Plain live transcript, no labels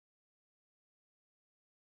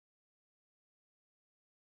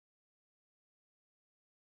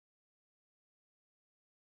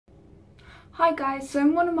Hi guys, so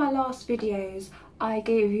in one of my last videos I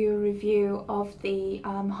gave you a review of the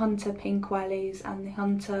Hunter Pink Wellies and the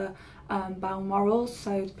Hunter Balmorals,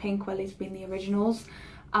 so the Pink Wellies being the originals.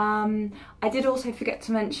 I did also forget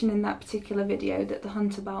to mention in that particular video that the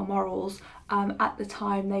Hunter Balmorals, at the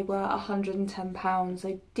time they were £110.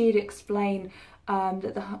 I did explain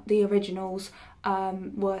that the originals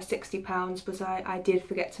were £60, but I did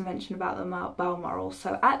forget to mention about the Balmoral.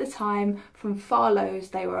 So at the time, from Farlow's,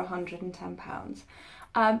 they were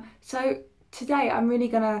 £110. So today I'm really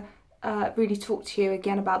gonna really talk to you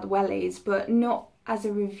again about the Wellies, but not as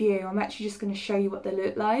a review. I'm actually just going to show you what they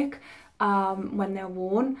look like when they're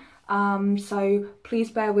worn. So please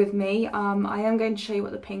bear with me. I am going to show you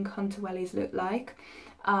what the pink Hunter Wellies look like.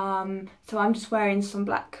 So I'm just wearing some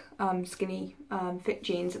black skinny fit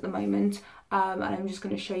jeans at the moment, and I'm just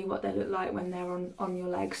going to show you what they look like when they're on your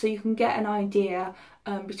legs, so you can get an idea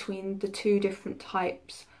between the two different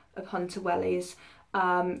types of Hunter Wellies,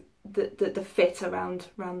 the fit around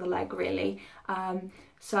the leg really.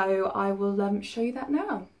 So I will show you that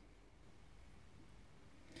now.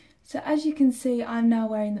 So as you can see, I'm now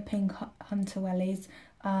wearing the pink Hunter Wellies,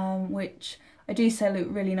 which I do say look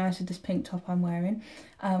really nice with this pink top I'm wearing,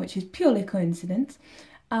 which is purely coincidence.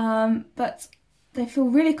 But they feel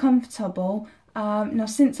really comfortable. Now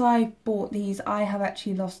since I bought these, I have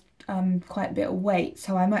actually lost quite a bit of weight,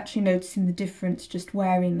 so I'm actually noticing the difference just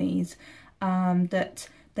wearing these, that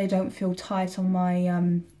they don't feel tight on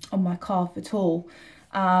my calf at all,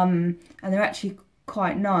 and they're actually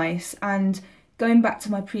quite nice. And going back to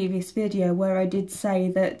my previous video where I did say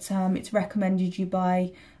that it's recommended you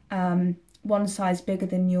buy one size bigger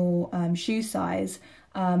than your shoe size,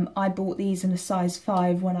 I bought these in a size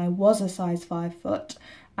 5 when I was a size 5 foot,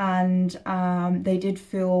 and they did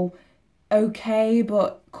feel okay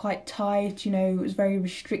but quite tight, you know, it was very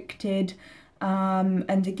restricted.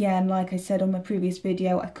 And again, like I said on my previous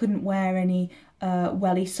video, I couldn't wear any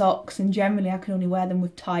welly socks, and generally I can only wear them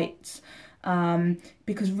with tights,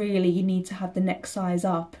 because really you need to have the next size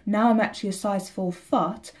up. Now I'm actually a size 4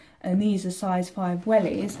 foot and these are size 5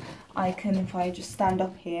 wellies. I can, if I just stand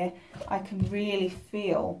up here, I can really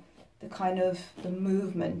feel the kind of the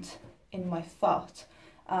movement in my foot.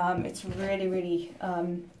 It's really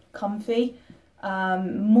comfy,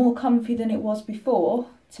 more comfy than it was before,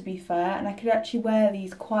 to be fair, and I could actually wear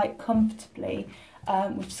these quite comfortably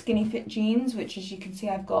with skinny fit jeans, which as you can see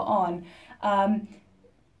I've got on.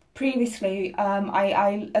 Previously,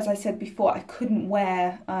 as I said before, I couldn't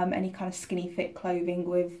wear any kind of skinny fit clothing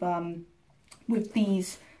with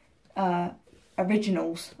these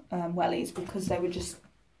originals wellies, because they were just,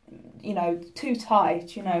 you know, too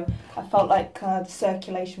tight. You know, I felt like the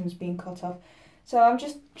circulation was being cut off. So I'm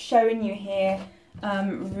just showing you here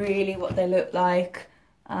really what they look like.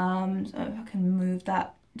 So if I can move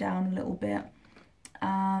that down a little bit.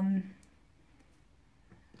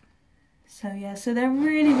 So yeah, so they're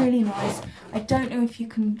really nice. I don't know if you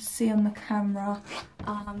can see on the camera,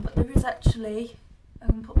 but there is actually, I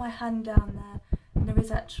can put my hand down there, and there is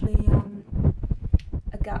actually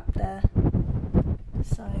a gap there.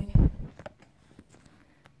 So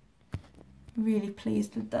really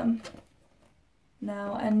pleased with them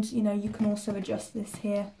now, and you know, you can also adjust this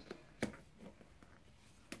here.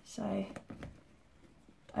 So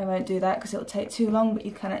I won't do that because it'll take too long, but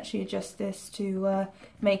you can actually adjust this to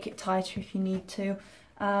make it tighter if you need to.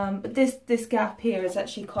 But this gap here is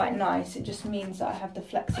actually quite nice. It just means that I have the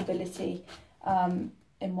flexibility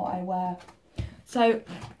in what I wear. So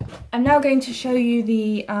I'm now going to show you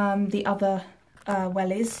the other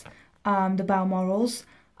wellies, the Balmorals,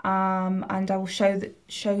 and I will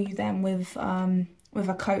show you them with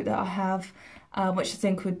a coat that I have, which I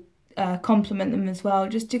think would complement them as well,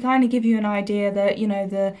 just to kind of give you an idea that, you know,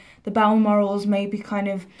 the Balmorals may be kind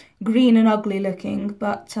of green and ugly looking,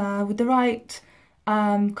 but with the right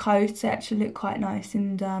coat they actually look quite nice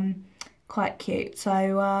and quite cute. So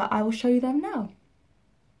I will show you them now.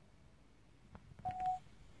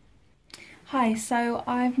 Hi, so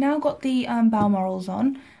I've now got the Balmorals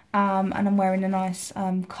on, and I'm wearing a nice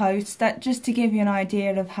coat. That just to give you an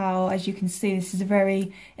idea of how, as you can see, this is a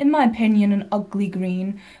very, in my opinion, an ugly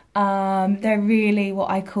green. They're really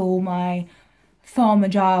what I call my Farmer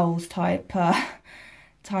Giles type of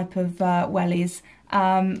wellies.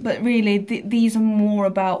 But really these are more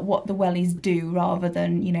about what the wellies do rather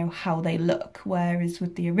than, you know, how they look. Whereas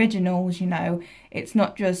with the originals, you know, it's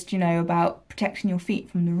not just, you know, about protecting your feet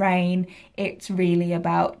from the rain. It's really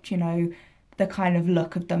about, you know, the kind of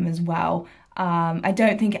look of them as well. I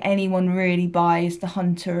don't think anyone really buys the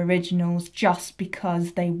Hunter originals just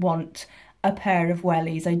because they want a pair of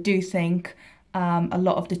wellies. I do think A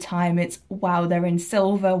lot of the time it's, wow, they're in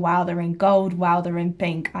silver, wow, they're in gold, wow, they're in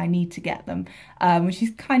pink, I need to get them. Which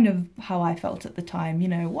is kind of how I felt at the time, you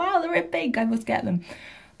know, wow, they're in pink, I must get them.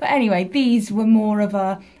 But anyway, these were more of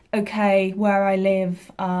a, okay, where I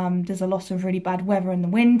live, there's a lot of really bad weather in the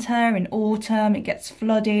winter, in autumn, it gets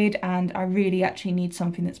flooded, and I really actually need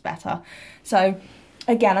something that's better. So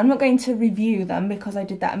again, I'm not going to review them because I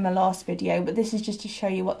did that in my last video, but this is just to show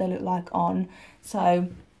you what they look like on. So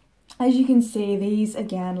as you can see, these,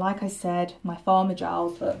 again, like I said, my Farmer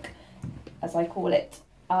Giles look, as I call it.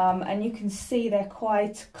 And you can see they're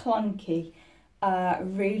quite clunky,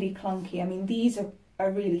 really clunky. I mean, these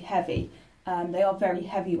are really heavy. They are very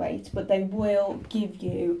heavyweight, but they will give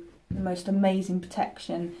you the most amazing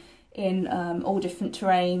protection in all different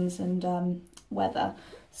terrains and weather.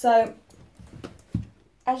 So,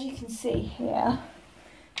 as you can see here,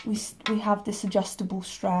 we have this adjustable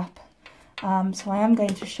strap. So I am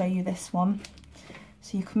going to show you this one,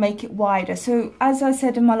 so you can make it wider. So as I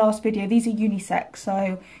said in my last video, these are unisex.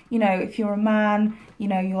 So, you know, if you're a man, you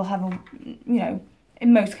know, you'll have a, you know,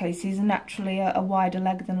 in most cases, naturally a wider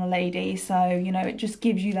leg than a lady. So, you know, it just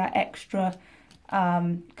gives you that extra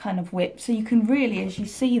kind of width. So you can really, as you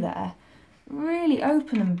see there, really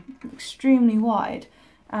open them extremely wide.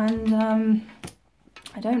 And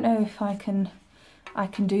I don't know if I can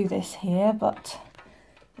do this here, but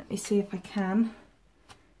let me see if I can.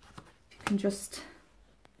 If you can just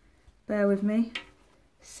bear with me.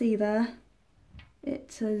 See there?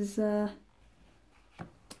 It is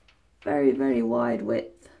very, very wide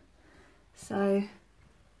width. So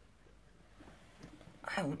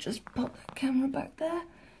I will just pop that camera back there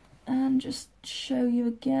and just show you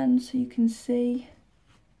again so you can see.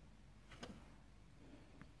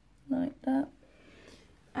 Like that.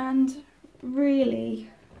 And really,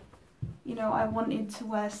 you know, I wanted to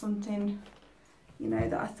wear something, you know,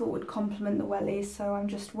 that I thought would complement the wellies, so I'm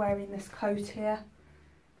just wearing this coat here,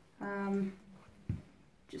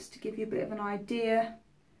 just to give you a bit of an idea.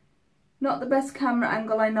 Not the best camera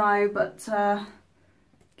angle, I know, but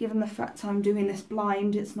given the fact I'm doing this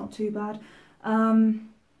blind, it's not too bad.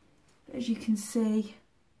 As you can see,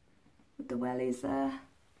 with the wellies there.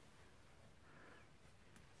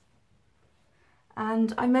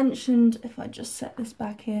 And I mentioned, if I just set this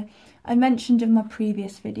back here, I mentioned in my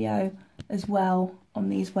previous video as well on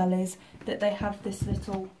these wellies that they have this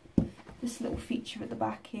little feature at the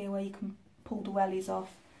back here where you can pull the wellies off.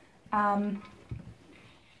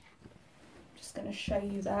 Just going to show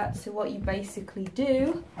you that. So what you basically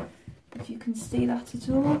do, if you can see that at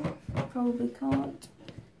all, probably can't,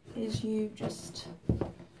 is you just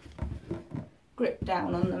grip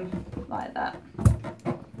down on them like that.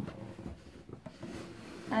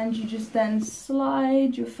 And you just then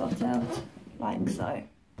slide your foot out like so.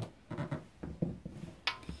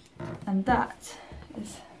 And that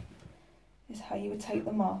is how you would take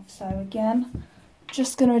them off. So again,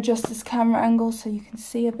 just going to adjust this camera angle so you can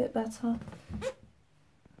see a bit better. You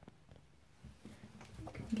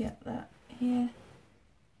can get that here.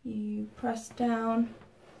 You press down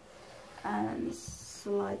and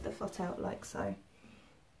slide the foot out like so.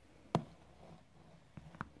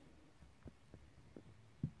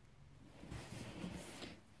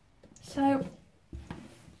 So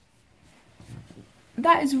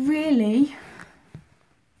that is really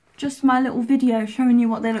just my little video showing you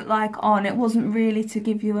what they look like on. It wasn't really to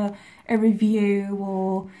give you a review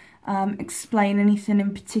or explain anything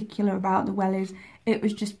in particular about the wellies. It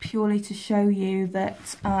was just purely to show you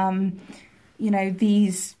that, you know,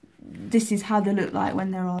 this is how they look like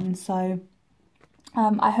when they're on. So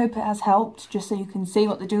I hope it has helped, just so you can see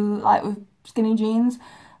what they do look like with skinny jeans.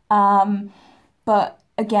 But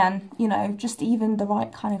again, you know, just even the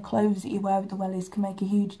right kind of clothes that you wear with the wellies can make a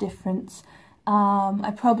huge difference.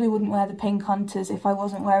 I probably wouldn't wear the pink hunters if I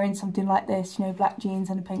wasn't wearing something like this, you know, black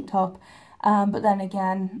jeans and a pink top. But then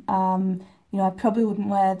again, you know, I probably wouldn't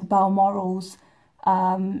wear the Balmorals,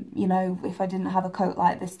 you know, if I didn't have a coat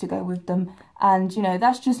like this to go with them. And, you know,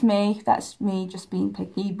 that's just me just being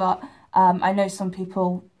picky. But I know some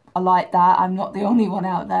people are like that. I'm not the only one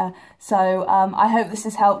out there. So I hope this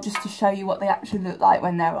has helped just to show you what they actually look like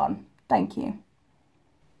when they're on. Thank you.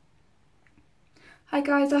 Hi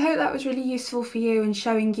guys, I hope that was really useful for you and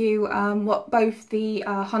showing you what both the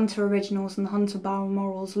Hunter Originals and the Hunter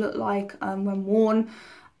Balmorals look like when worn.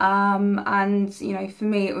 And you know, for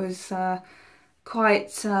me it was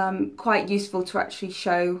quite useful to actually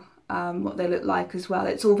show what they look like as well.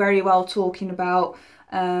 It's all very well talking about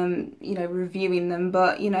you know, reviewing them,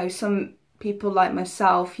 but you know, some people like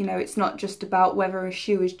myself, you know, it's not just about whether a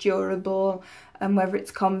shoe is durable, and whether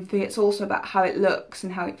it's comfy. It's also about how it looks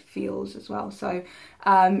and how it feels as well. So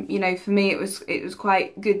you know, for me it was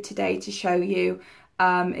quite good today to show you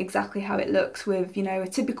exactly how it looks with, you know, a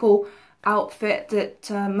typical outfit that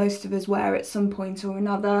most of us wear at some point or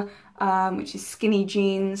another, which is skinny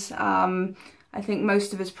jeans. I think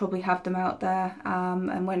most of us probably have them out there,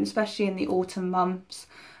 and when, especially in the autumn months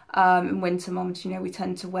and winter months, you know, we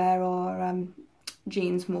tend to wear our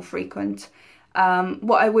jeans more frequent.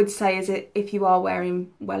 What I would say is that if you are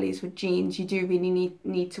wearing wellies with jeans, you do really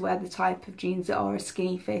need to wear the type of jeans that are a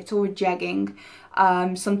skinny fit or a jegging.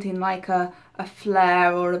 Something like a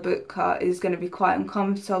flare or a bootcut is going to be quite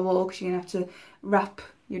uncomfortable because you're going to have to wrap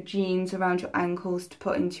your jeans around your ankles to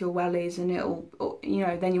put into your wellies, and it'll, you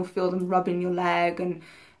know, then you'll feel them rubbing your leg, and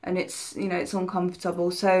it's, you know, it's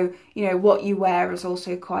uncomfortable. So, you know, what you wear is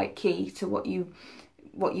also quite key to what you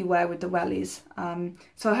wear with the wellies.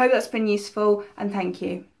 So I hope that's been useful, and thank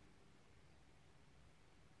you.